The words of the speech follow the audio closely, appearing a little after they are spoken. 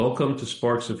Welcome to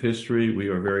Sparks of History. We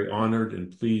are very honored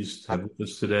and pleased to have with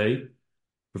us today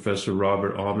Professor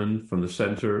Robert Aumann from the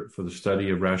Center for the Study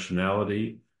of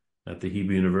Rationality at the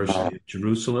Hebrew University of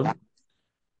Jerusalem.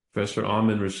 Professor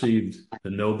Aumann received the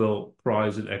Nobel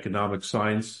Prize in Economic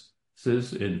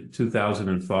Sciences in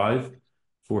 2005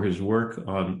 for his work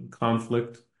on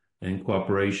conflict and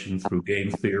cooperation through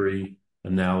game theory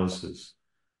analysis.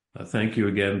 Thank you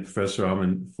again, Professor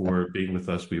Aumann, for being with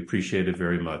us. We appreciate it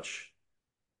very much.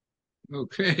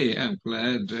 Okay, I'm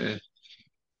glad.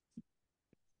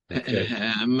 Okay.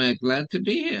 I'm glad to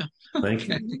be here. Thank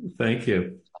Okay. you. Thank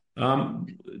you.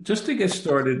 Just to get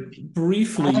started,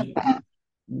 briefly,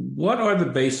 what are the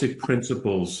basic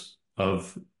principles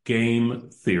of game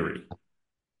theory?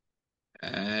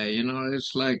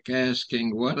 It's like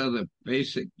asking what are the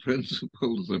basic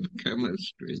principles of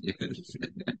chemistry? Yes.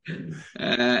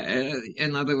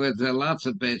 In other words, there are lots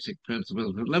of basic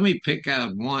principles, but let me pick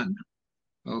out one.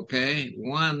 Okay,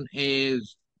 one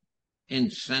is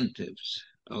incentives.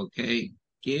 Okay,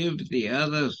 give the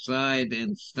other side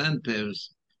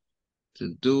incentives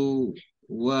to do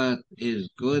what is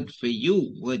good for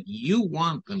you, what you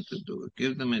want them to do.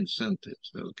 Give them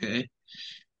incentives, okay?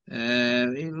 Uh,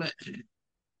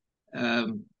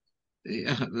 um,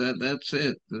 yeah, that's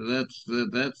it. The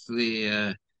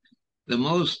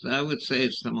most, I would say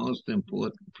it's the most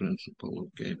important principle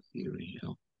of game theory.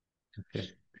 Okay.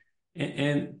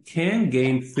 And can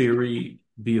game theory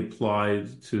be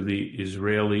applied to the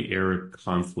Israeli-Arab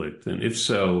conflict? And if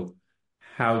so,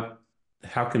 how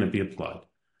how can it be applied?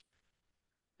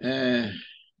 Uh,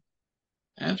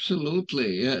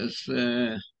 Absolutely, yes.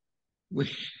 We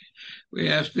we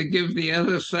have to give the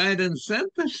other side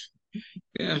incentives.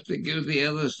 We have to give the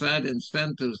other side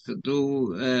incentives to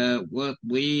do what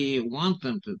we want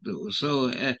them to do. So,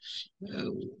 uh,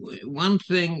 one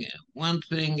thing,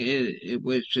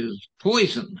 which is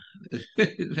poison,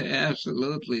 they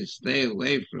absolutely stay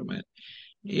away from it,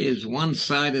 is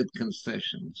one-sided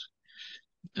concessions.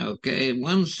 Okay,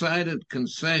 one-sided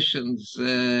concessions.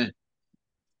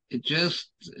 It just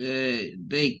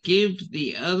they give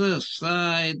the other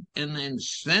side an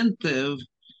incentive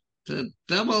to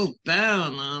double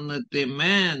down on the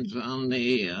demands on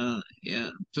the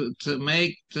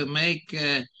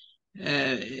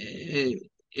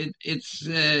it's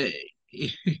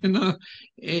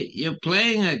you're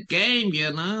playing a game.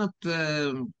 You're not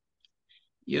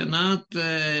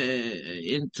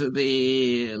into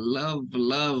the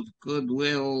love,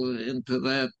 goodwill, into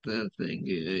that thing.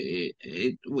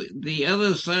 The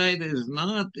other side is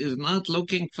not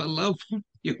looking for love from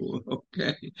you.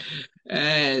 Okay,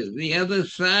 the other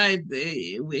side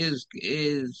is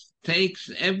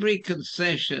takes every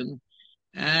concession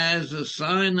as a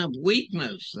sign of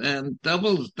weakness and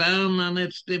doubles down on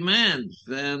its demands.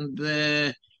 And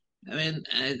I mean,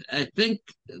 I think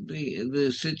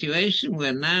the situation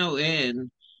we're now in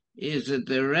is a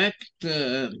direct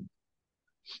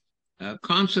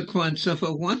consequence of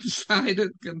a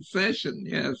one-sided concession.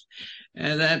 Yes,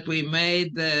 that we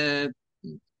made,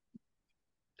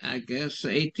 I guess,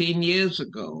 18 years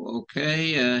ago.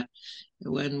 Okay,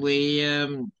 when we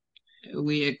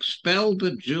expelled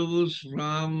the Jews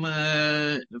from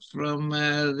the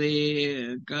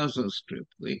Gaza Strip.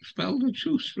 We expelled the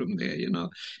Jews from there.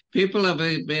 People have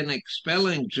been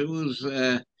expelling Jews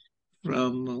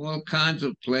from all kinds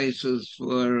of places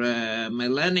for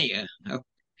millennia.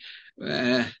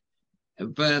 Uh,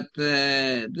 but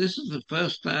this is the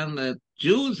first time that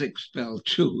Jews expel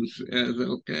Jews.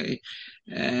 Okay,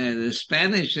 the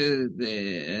Spanish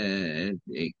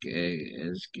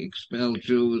expelled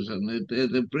Jews, and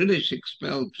the British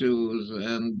expelled Jews,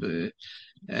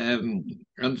 and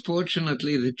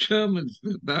unfortunately, the Germans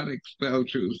did not expel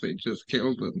Jews; they just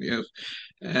killed them. Yes,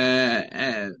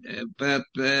 but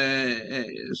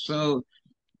so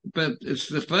but it's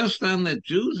the first time that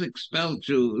Jews expel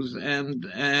Jews, and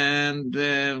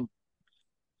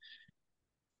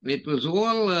it was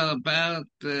all about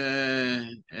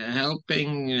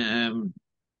helping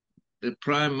the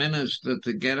prime minister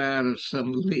to get out of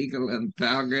some legal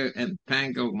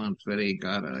entanglements that he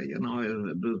got.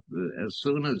 As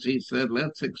soon as he said,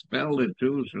 "Let's expel the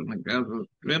Jews from the Gaza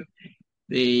Strip,"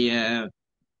 the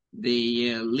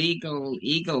legal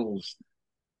eagles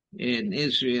in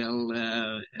Israel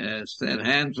said,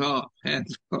 "Hands off,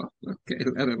 hands off." Okay,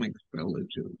 let him expel the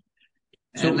Jews.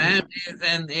 And So,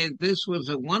 this was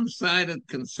a one-sided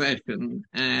concession,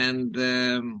 uh,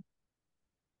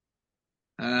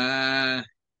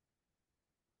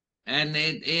 and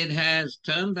it has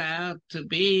turned out to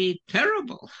be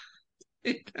terrible,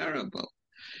 terrible.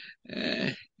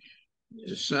 Uh,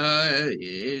 so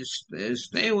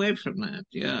stay away from that.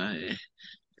 Yeah.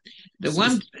 The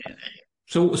one,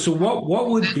 So what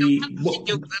would the one be thing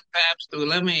you could perhaps do,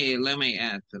 let me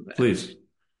add to that. please?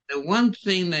 The one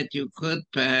thing that you could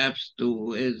perhaps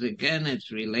do is, again,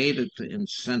 it's related to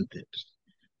incentives.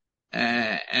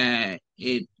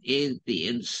 It is the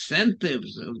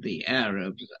incentives of the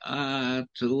Arabs are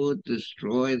to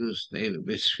destroy the state of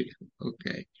Israel.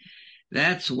 Okay,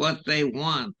 that's what they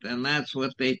want, and that's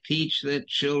what they teach their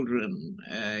children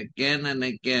again and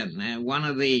again. And one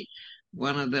of the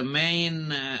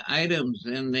main items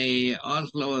in the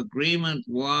Oslo Agreement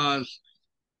was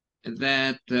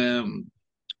that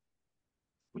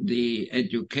the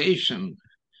education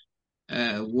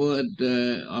would,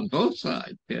 on both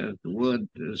sides, would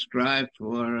strive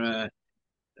for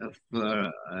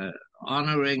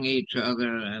honoring each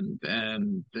other and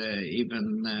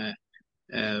even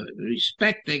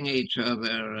respecting each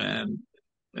other, and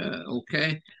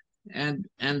okay, and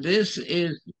this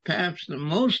is perhaps the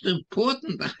most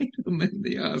important item in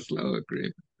the Oslo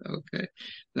Agreement. Okay,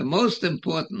 the most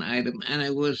important item, and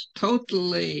it was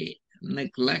totally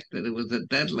neglected. It was a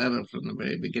dead letter from the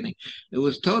very beginning. It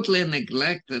was totally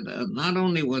neglected. Not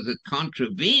only was it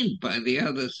contravened by the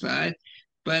other side,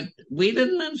 but we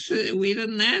didn't ask for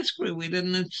it. We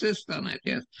didn't insist on it.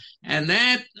 Yes, and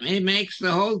that it makes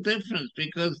the whole difference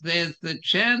because there's the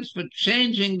chance for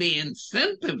changing the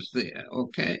incentives there.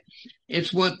 Okay,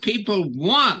 it's what people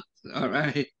want. All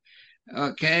right.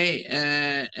 Okay,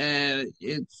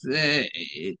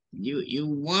 you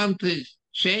want to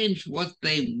change what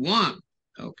they want.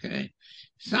 Okay,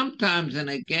 sometimes in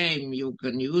a game you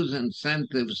can use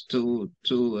incentives to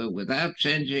without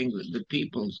changing the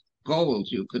people's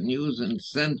goals. You can use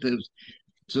incentives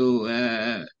to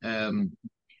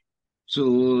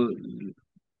to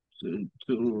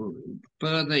to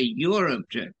further your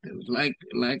objectives. Like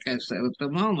I said at the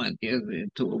moment, yes,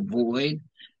 to avoid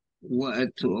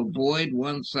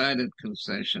one-sided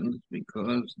concessions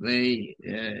because they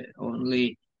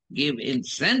only give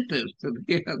incentives to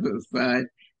the other side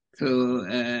to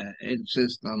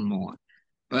insist on more.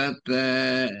 But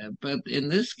in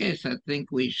this case, I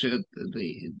think we should.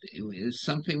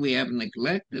 Something we have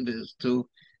neglected is to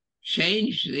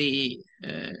change the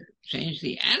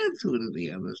attitude of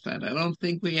the other side. I don't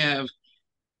think we have.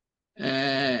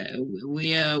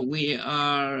 We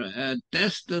are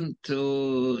destined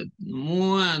to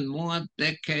more and more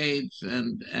decades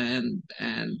and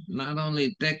not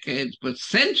only decades but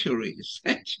centuries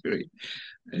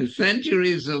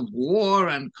of war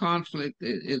and conflict.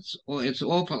 It's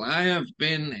awful. I have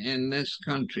been in this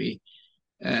country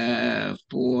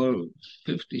for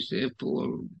 50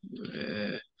 for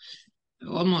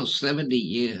almost 70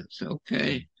 years.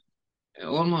 Okay,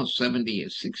 almost 70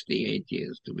 years, 68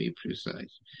 years to be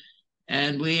precise.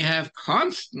 And we have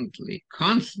constantly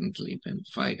been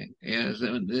fighting. Yes,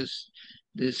 and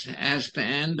this has to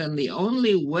end, and the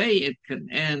only way it can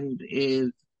end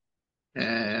is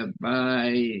uh,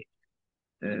 by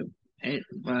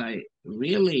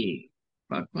really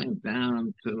buckling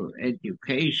down to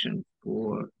education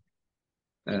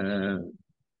uh,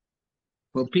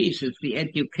 for peace. It's the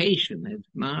education. It's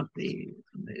not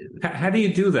How do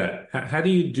you do that? How do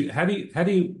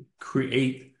you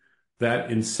create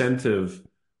that incentive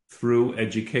through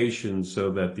education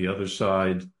so that the other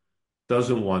side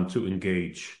doesn't want to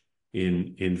engage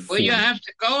in well, you force? have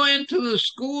to go into the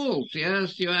schools.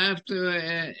 Yes, you have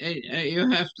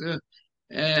to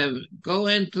go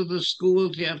into the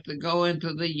schools. You have to go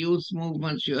into the youth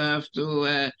movements. You have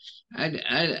to.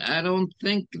 I don't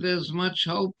think there's much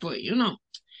hope for.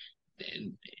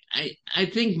 I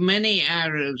think many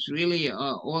Arabs really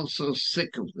are also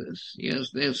sick of this. Yes,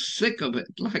 they're sick of it,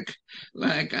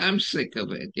 like I'm sick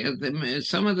of it. Yes,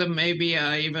 some of them maybe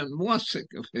are even more sick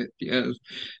of it. Yes,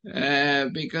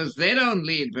 because they don't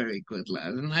lead very good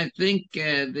lives, and I think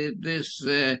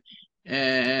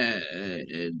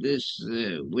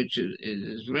which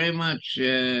is very much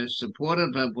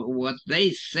supported by what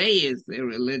they say is their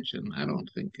religion. I don't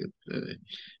think it's the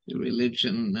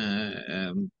religion.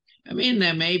 I mean,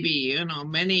 there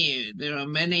are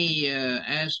many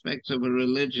aspects of a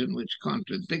religion which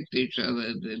contradict each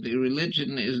other. The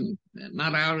religion isn't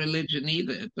not our religion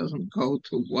either. It doesn't go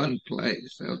to one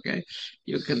place. Okay,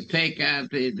 you can take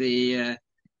out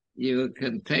you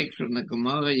can take from the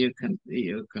Gemara. You can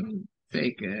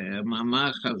take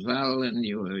Mama Chazal, and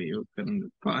you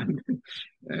can find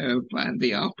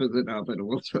the opposite of it.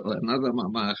 Also, another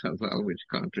Mama Chazal which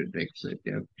contradicts it.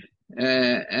 Yeah.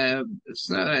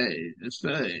 So,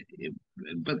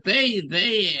 but they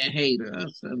hate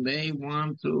us and they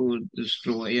want to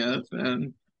destroy us,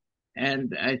 and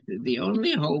the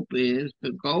only hope is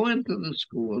to go into the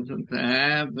schools and to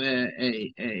have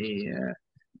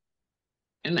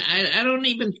And I don't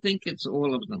even think it's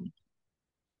all of them.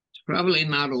 It's probably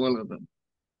not all of them.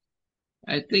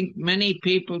 I think many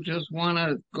people just want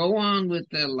to go on with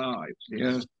their lives.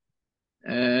 Yeah.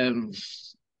 Um,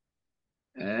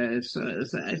 so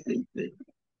I think that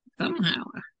somehow,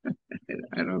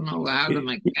 I don't know how the It,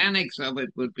 mechanics of it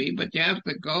would be, but you have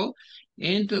to go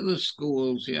into the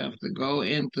schools, you have to go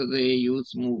into the youth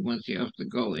movements, you have to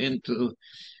go uh, into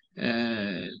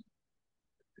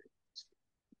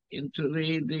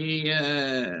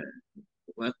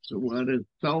what is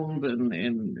sold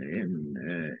in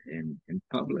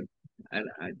public. I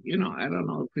don't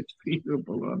know if it's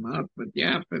feasible or not, but you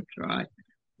have to try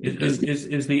because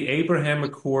is the Abraham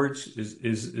Accords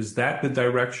is that the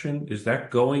direction? Is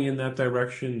that going in that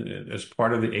direction as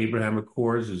part of the Abraham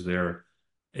Accords? Is the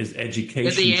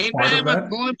education part of Abraham that?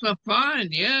 Accords are fine.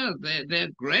 Yeah,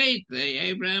 they're great. The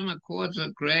Abraham Accords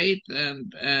are great, but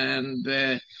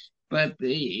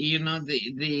the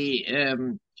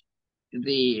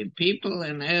people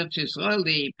in Eretz Israel,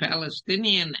 the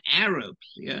Palestinian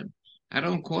Arabs, yeah. I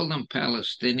don't call them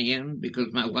Palestinian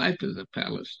because my wife is a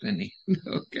Palestinian.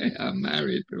 Okay, I'm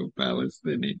married to a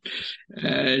Palestinian.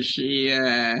 Uh, she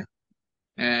uh,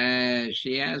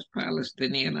 she has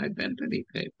Palestinian identity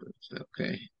papers.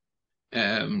 Okay,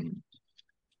 um,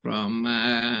 from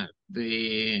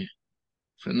the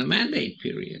from the mandate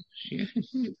period.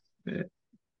 Uh,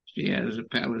 she has a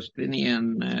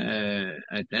Palestinian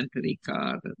identity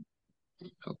card.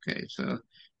 Okay, so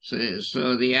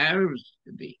the Arabs,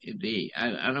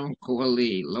 I don't call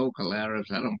the local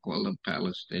Arabs, I don't call them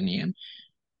Palestinian.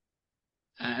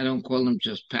 I don't call them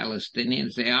just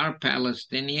Palestinians. They are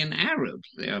Palestinian Arabs.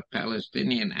 They are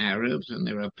Palestinian Arabs and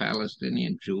there are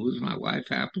Palestinian Jews. My wife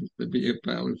happens to be a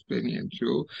Palestinian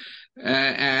Jew.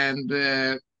 And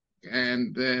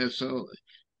so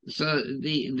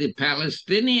the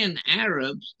Palestinian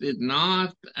Arabs did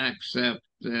not accept,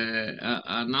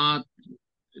 are not.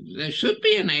 There should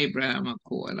be an Abraham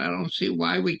Accord. I don't see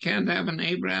why we can't have an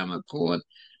Abraham Accord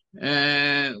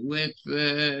with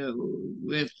the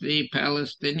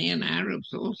Palestinian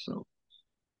Arabs also.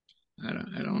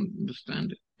 I don't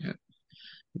understand it yet.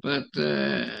 But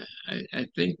I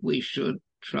think we should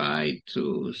try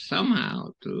to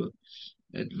somehow to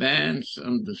advance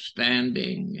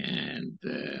understanding and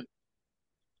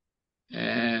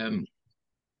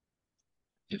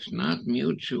if not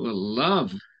mutual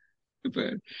love,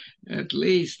 but at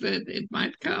least that it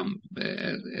might come.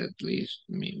 At least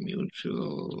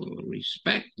mutual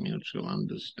respect, mutual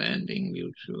understanding,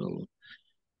 mutual.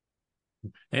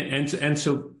 And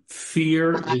so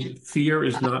fear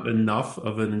is not enough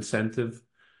of an incentive.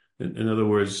 In other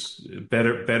words,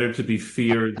 better to be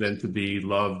feared than to be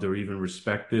loved or even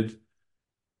respected.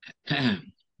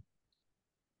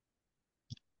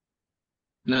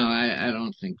 No, I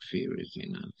don't think fear is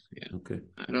enough. Yeah, Okay.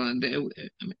 I don't.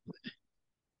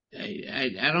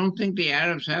 I don't think the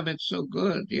Arabs have it so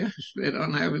good. Yes, they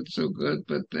don't have it so good,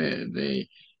 but I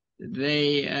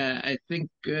think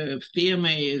fear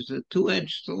may is a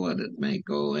two-edged sword. It may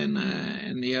go in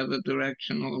the other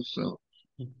direction also.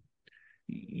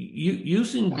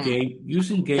 Using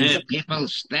games. People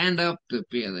stand up to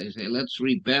fear. They say, "Let's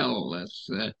rebel. Let's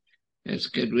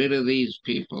get rid of these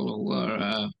people who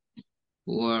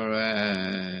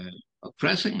are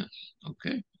oppressing us."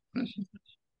 Okay, oppressing.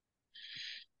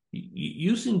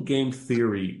 Using game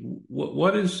theory,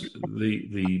 what is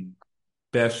the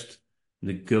best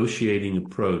negotiating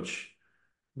approach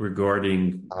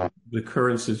regarding the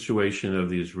current situation of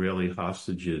the Israeli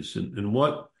hostages and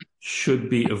what should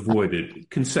be avoided?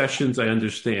 Concessions, I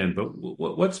understand, but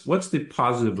what's the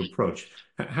positive approach?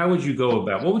 How would you go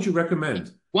about? What would you recommend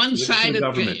to the One-sided,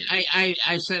 government?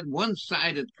 I said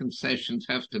one-sided concessions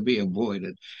have to be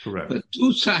avoided, Correct. but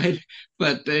two-sided,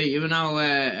 but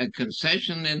a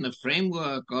concession in the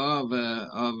framework of a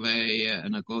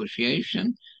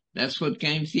negotiation. That's what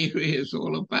game theory is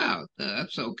all about.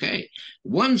 That's okay.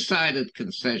 One-sided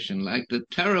concession, like the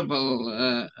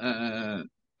terrible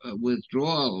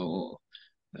withdrawal or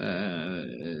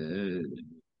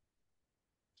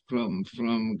from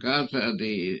Gaza,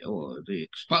 the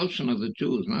expulsion of the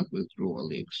Jews, not withdrawal,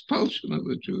 the expulsion of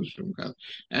the Jews from Gaza.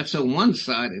 That's a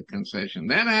one-sided concession.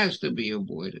 That has to be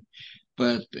avoided.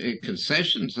 But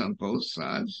concessions on both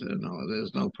sides, no,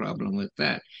 there's no problem with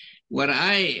that. What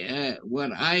I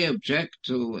object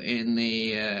to in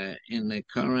the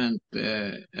current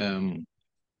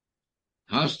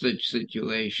hostage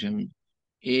situation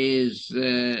is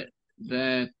that.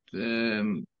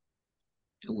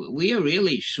 We are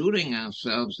really shooting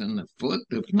ourselves in the foot,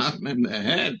 if not in the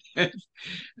head. uh,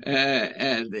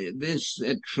 this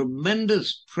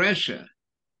tremendous pressure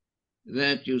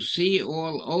that you see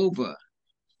all over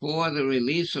for the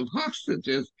release of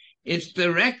hostages, it's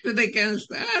directed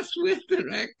against us. We're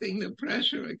directing the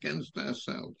pressure against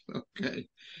ourselves. Okay.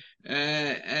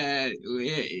 I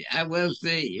was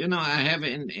I have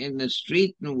in the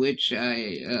street in which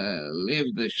I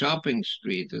live, the shopping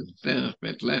street, it's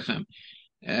Bethlehem.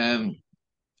 Um,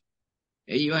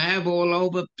 you have all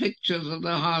over pictures of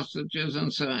the hostages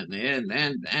and so on,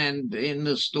 and in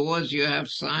the stores you have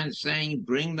signs saying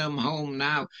 "Bring them home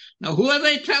now." Now, who are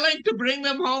they telling to bring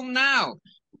them home now?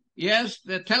 Yes,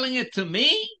 they're telling it to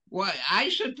me. Why I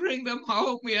should bring them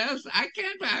home? Yes, I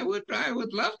can't. I would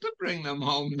love to bring them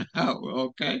home now.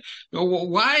 Okay, so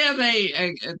why are they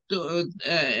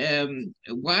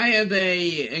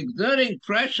exerting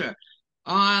pressure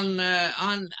on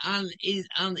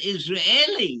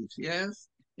Israelis? Yes,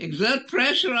 exert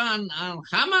pressure on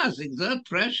Hamas. Exert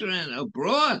pressure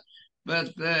abroad.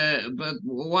 But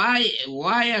why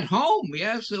at home?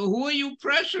 Yes, so who are you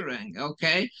pressuring?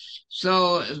 Okay,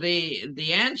 so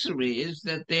the answer is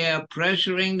that they are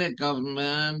pressuring the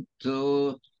government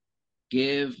to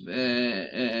give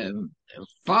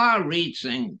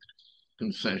far-reaching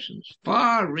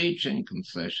far-reaching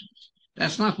concessions.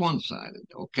 That's not one-sided,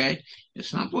 okay?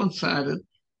 It's not one-sided.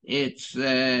 It's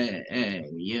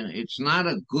not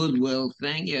a goodwill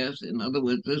thing. Yes, in other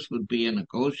words, this would be a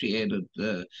negotiated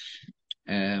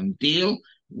deal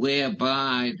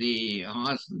whereby the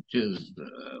hostages,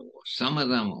 some of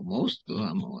them or most of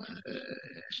them,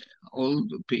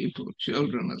 older people,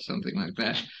 children or something like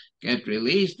that, get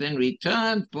released in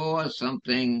return for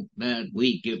something that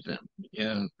we give them.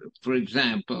 For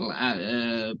example,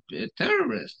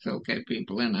 terrorists, okay,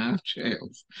 people in our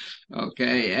jails,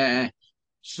 okay.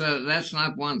 So that's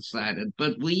not one-sided,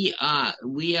 but we are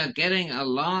getting a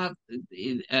lot.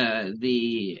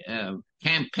 The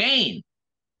campaign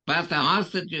about the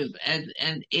hostages, and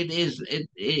it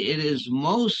is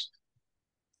most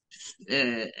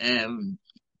uh, um,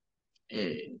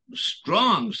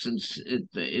 strong, since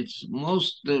it's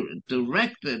most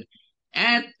directed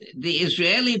at the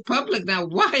Israeli public. Now,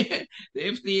 why,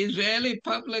 if the Israeli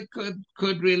public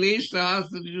could release the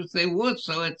hostages, they would.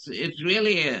 So it's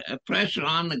really a pressure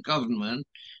on the government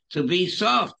to be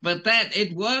soft, but that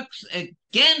it works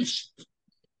against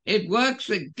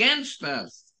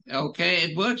us. Okay,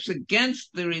 it works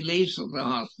against the release of the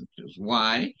hostages.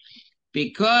 Why?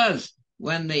 Because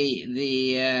when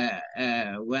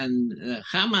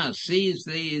Hamas sees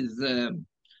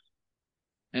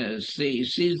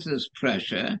this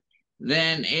pressure,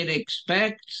 then it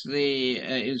expects the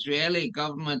Israeli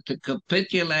government to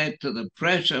capitulate to the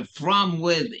pressure from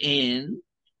within,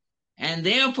 and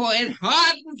therefore it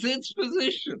hardens its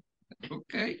position.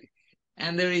 Okay,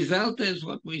 and the result is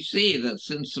what we see, that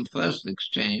since the first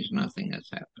exchange, nothing has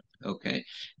happened. Okay.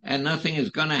 And nothing is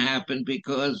going to happen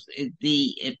because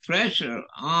the pressure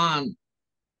on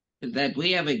that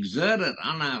we have exerted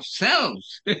on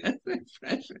ourselves,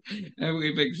 pressure that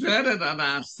we've exerted on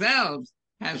ourselves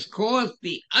has caused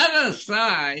the other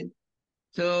side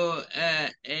to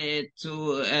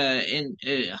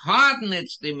harden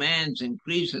its demands,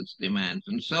 increase its demands,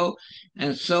 and so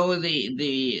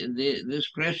this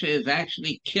pressure is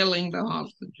actually killing the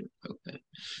hostages. Okay.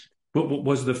 But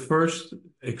was the first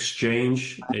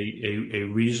exchange a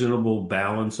reasonable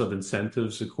balance of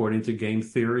incentives according to game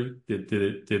theory? Now,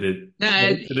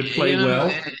 Did it play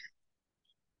well?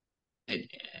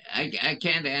 I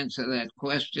can't answer that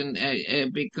question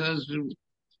because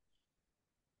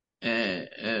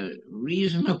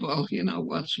reasonable,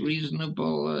 what's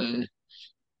reasonable?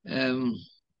 Um,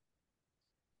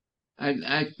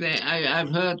 I've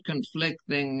heard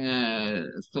conflicting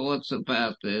thoughts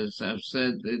about this. I've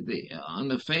said that on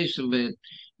the face of it,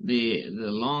 the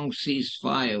long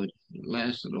ceasefire, which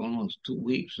lasted almost 2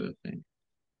 weeks, I think,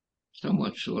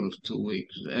 somewhat short of 2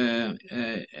 weeks,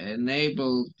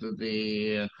 enabled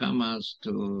the Hamas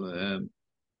to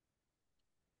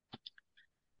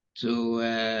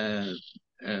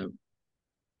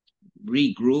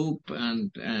regroup,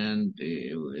 and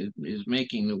is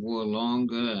making the war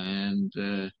longer,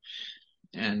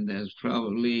 and has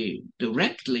probably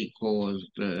directly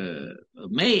caused,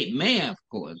 may have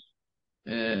caused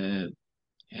uh,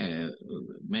 uh,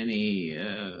 many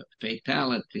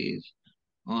fatalities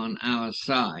on our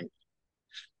side.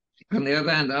 On the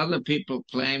other hand, other people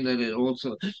claim that it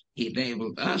also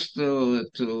enabled us to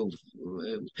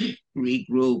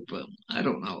regroup. I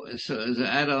don't know. So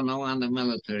I don't know on the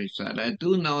military side. I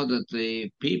do know that the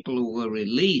people who were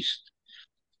released,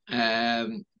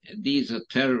 um, these are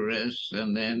terrorists,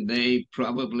 and then they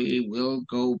probably will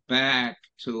go back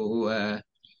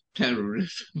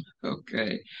terrorism.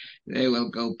 Okay, they will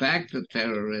go back to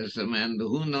terrorism, and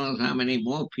who knows how many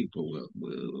more people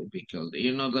will be killed.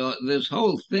 This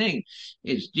whole thing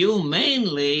is due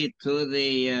mainly to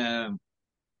the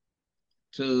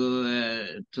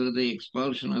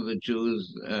expulsion of the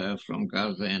Jews from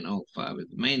Gaza in '05.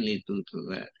 It's mainly due to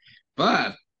that,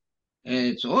 but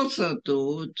it's also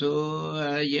due to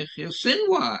Yehya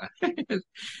Sinwar.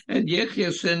 And Yehya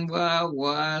Sinwar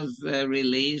was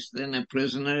released in a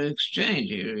prisoner exchange.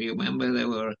 You remember there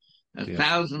were Yes.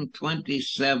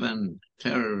 1,027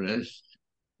 terrorists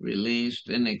released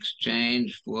in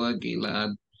exchange for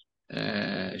Gilad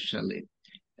Shalit.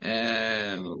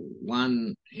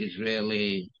 One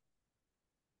Israeli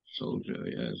soldier,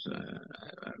 yes,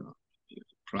 I don't know,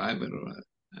 private or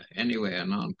anyway, a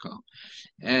non-com.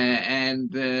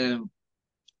 And uh,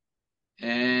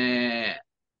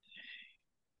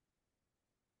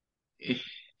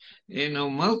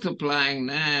 multiplying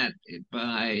that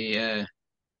by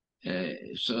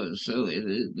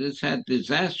this had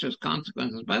disastrous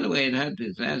consequences. By the way, it had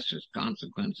disastrous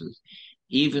consequences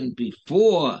even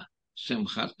before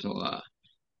Simchat Torah.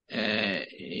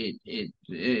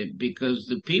 Because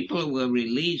the people who were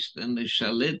released in the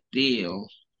Shalit deal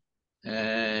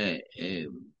uh, uh,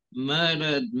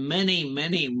 murdered many,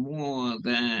 many more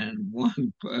than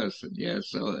one person. Yeah,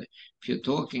 so if you're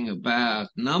talking about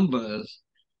numbers,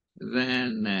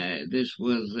 then this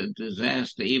was a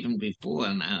disaster even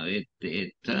before. Now it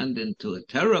turned into a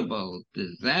terrible,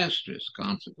 disastrous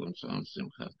consequence on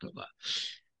Simchat Torah.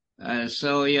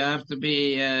 So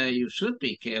you should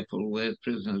be careful with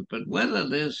prisoners. But whether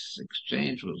this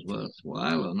exchange was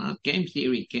worthwhile or not, game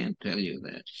theory can't tell you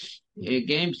that.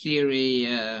 Game theory,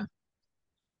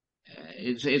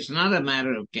 it's not a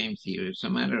matter of game theory. It's a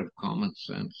matter of common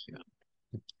sense. Yeah.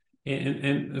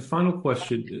 And a final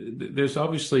question. There's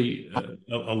obviously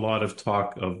a lot of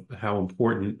talk of how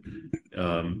important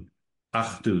um,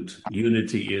 Achdut,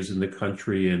 unity is in the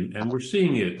country, and we're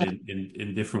seeing it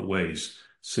in different ways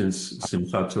since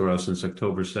Simchat Torah, since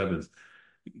October 7th.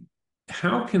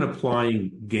 How can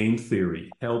applying game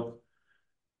theory help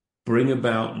bring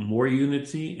about more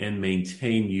unity and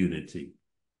maintain unity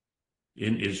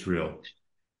in Israel?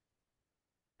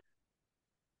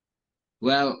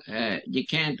 Well, you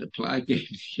can't apply game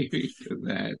theory to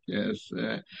that. Yes.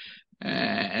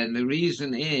 And the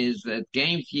reason is that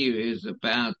game theory is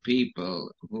about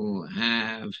people who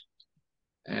have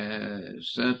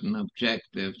certain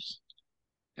objectives,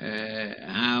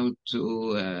 how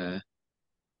to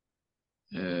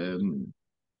um,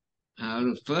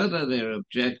 further their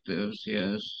objectives,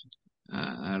 yes,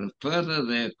 how to further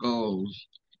their goals,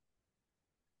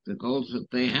 the goals that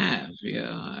they have,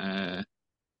 yeah,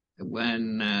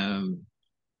 when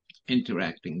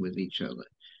interacting with each other.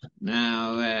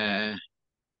 Now,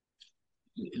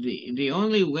 the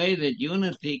only way that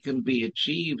unity can be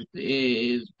achieved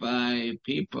is by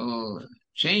people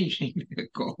changing their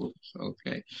goals.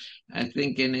 Okay, I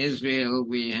think in Israel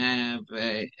we have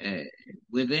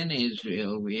within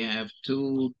Israel we have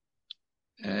two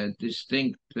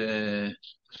distinct.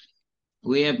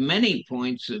 We have many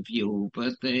points of view,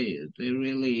 but they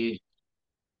really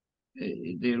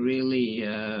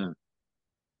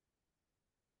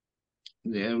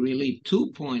there are really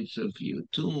 2 points of view,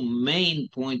 two main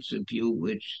points of view,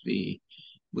 which the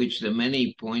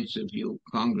many points of view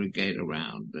congregate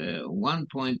around. One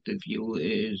point of view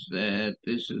is that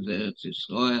this is Eretz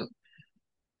Yisrael,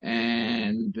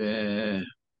 and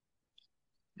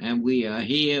we are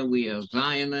here. We are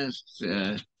Zionists.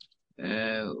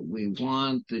 We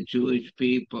want the Jewish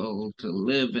people to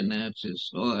live in Eretz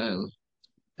Yisrael.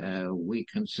 We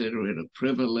consider it a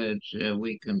privilege.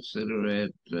 We consider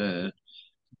it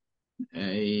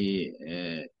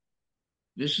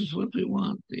this is what we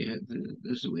want. This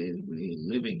is we're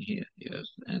living here. Yes,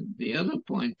 and the other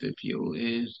point of view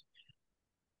is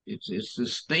it's the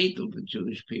state of the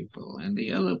Jewish people, and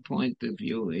the other point of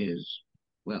view is,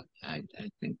 well, I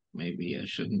think maybe I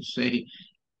shouldn't say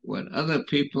what other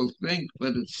people think,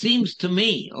 but it seems to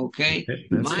me, okay, Okay,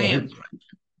 that's my fine. impression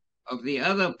of the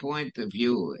other point of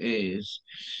view is.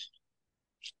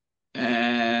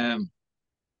 Um,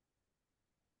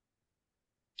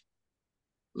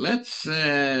 let's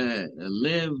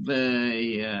live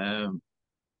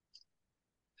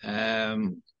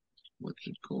what's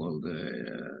it called?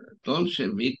 Dolce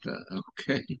Vita,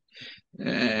 okay?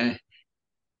 Uh,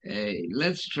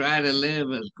 let's try to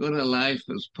live as good a life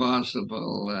as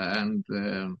possible, uh,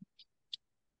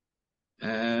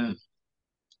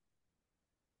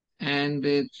 and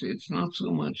it's not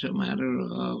so much a matter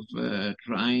of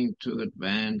trying to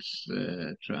advance,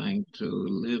 trying to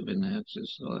live in Eretz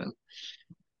soil.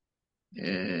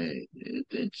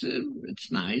 It's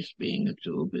nice being a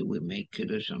Jew. We make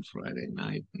kiddush on Friday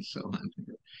night and so on,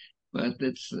 but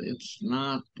it's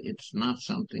not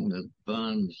something that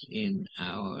burns in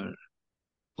our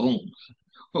bones.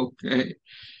 Okay,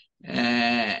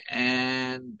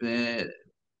 and I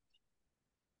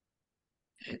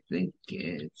think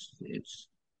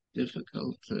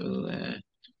difficult to uh,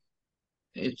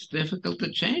 it's difficult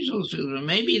to change those children.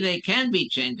 Maybe they can be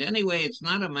changed. Anyway, it's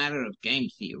not a matter of game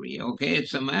theory, okay?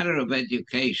 It's a matter of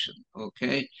education,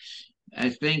 okay? I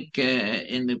think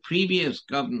in the previous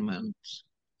government,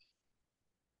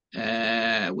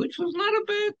 which was not a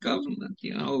bad government,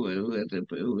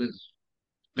 it was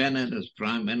Bennett as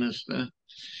prime minister.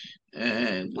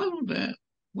 It wasn't bad.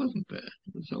 Wasn't bad.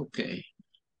 It was okay.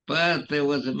 But there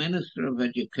was a minister of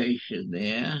education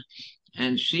there,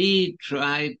 and she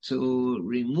tried to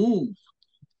remove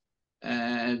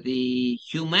the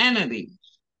humanities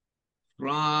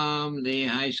from the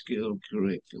high school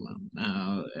curriculum.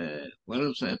 Now, what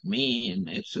does that mean?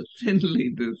 Uh, it's a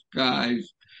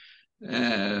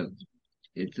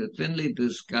thinly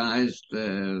disguised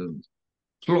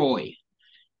ploy,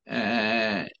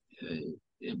 uh,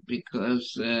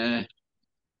 because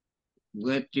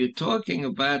what you're talking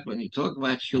about when you talk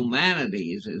about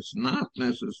humanities is not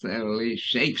necessarily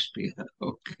Shakespeare,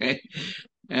 okay?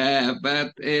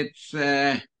 But it's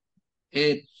the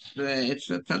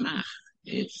Tanakh.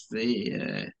 It's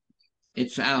the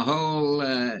it's our whole.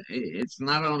 It's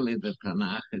not only the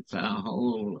Tanakh. It's our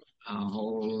whole.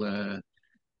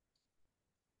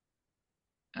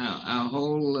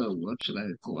 What should I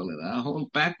call it? Our whole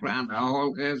background. Our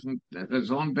whole there's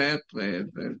on that.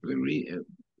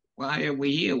 Why are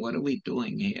we here? What are we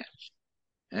doing here?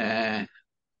 Uh,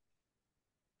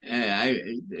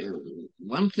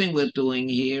 one thing we're doing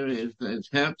here is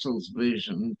Herzl's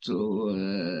vision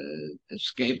to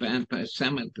escape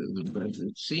anti-Semitism, but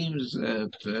it seems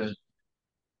that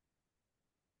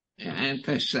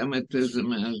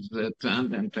anti-Semitism has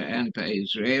turned into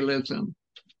anti-Israelism,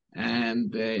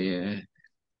 and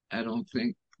I don't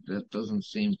think that doesn't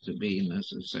seem to be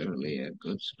necessarily a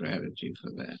good strategy for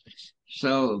that.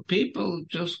 So people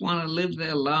just want to live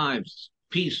their lives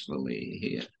peacefully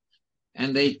here.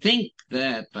 And they think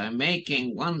that by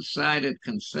making one-sided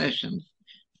concessions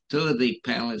to the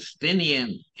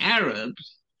Palestinian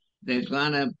Arabs, they're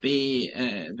going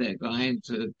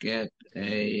to get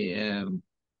a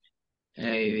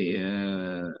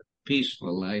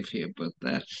peaceful life here, but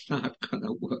that's not going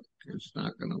to work. It's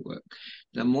not going to work.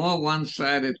 The more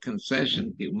one-sided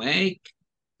concessions you make,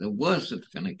 the worse it's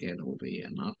going to get over here,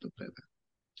 not the better.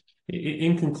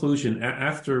 In conclusion,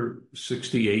 after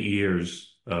 68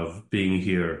 years of being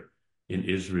here in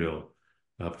Israel,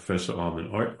 Professor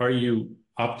Aumann, are you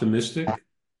optimistic,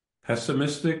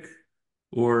 pessimistic,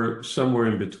 or somewhere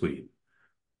in between?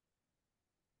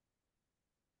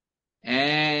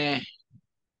 Uh,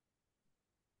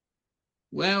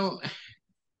 well,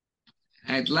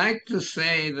 I'd like to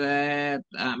say that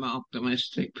I'm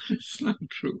optimistic, but it's not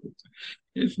true.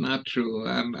 It's not true.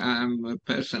 I'm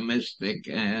pessimistic,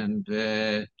 and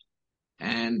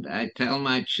I tell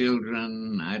my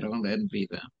children I don't envy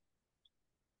them.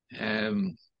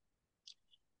 Um,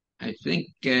 I think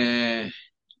the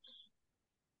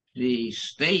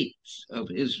state of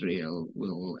Israel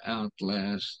will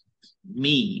outlast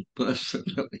me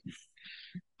personally,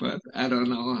 but I don't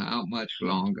know how much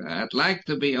longer. I'd like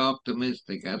to be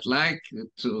optimistic.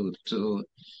 To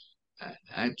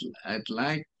I'd I'd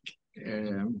like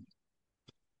um,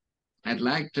 I'd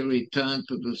like to return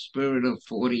to the spirit of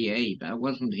 48. I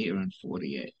wasn't here in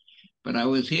 48, but I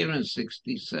was here in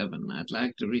 67. I'd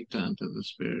like to return to the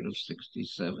spirit of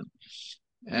 67.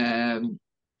 Um,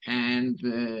 and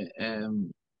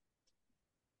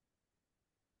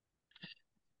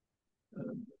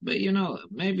but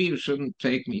maybe you shouldn't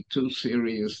take me too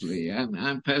seriously.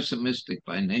 I'm pessimistic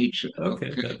by nature.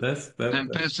 Okay, Okay, I'm that's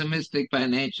pessimistic by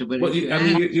nature. But well. if you I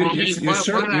mean, ask me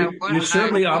you're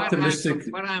certainly optimistic.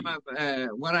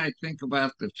 what I think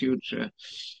about the future,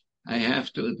 I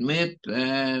have to admit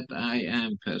that I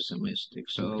am pessimistic.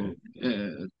 So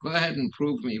Okay, go ahead and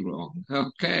prove me wrong.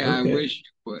 Okay, I okay, wish you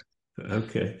would.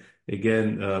 okay.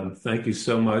 Again, thank you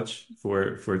so much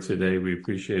for today. We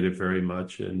appreciate it very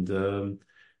much, and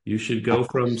you should go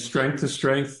from strength to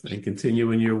strength and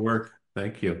continue in your work.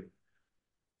 Thank you.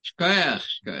 Shkoyach,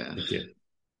 shkoyach. Thank you.